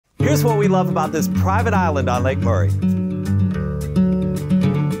Here's what we love about this private island on Lake Murray.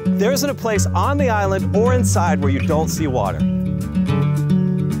 There isn't a place on the island or inside where you don't see water.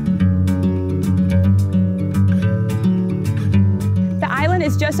 The island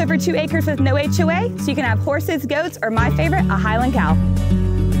is just over 2 acres with no HOA, so you can have horses, goats, or my favorite, a Highland cow.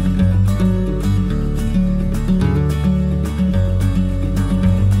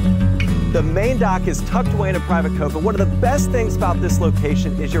 The main dock is tucked away in a private cove, but one of the best things about this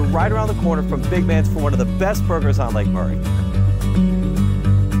location is you're right around the corner from Big Man's for one of the best burgers on Lake Murray.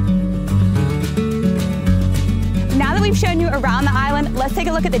 Now that we've shown you around the island, let's take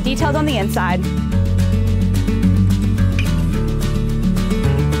a look at the details on the inside.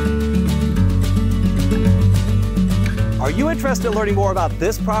 Are you interested in learning more about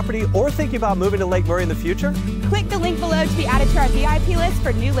this property or thinking about moving to Lake Murray in the future? Click the link below to be added to our VIP list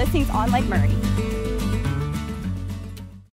for new listings on Lake Murray.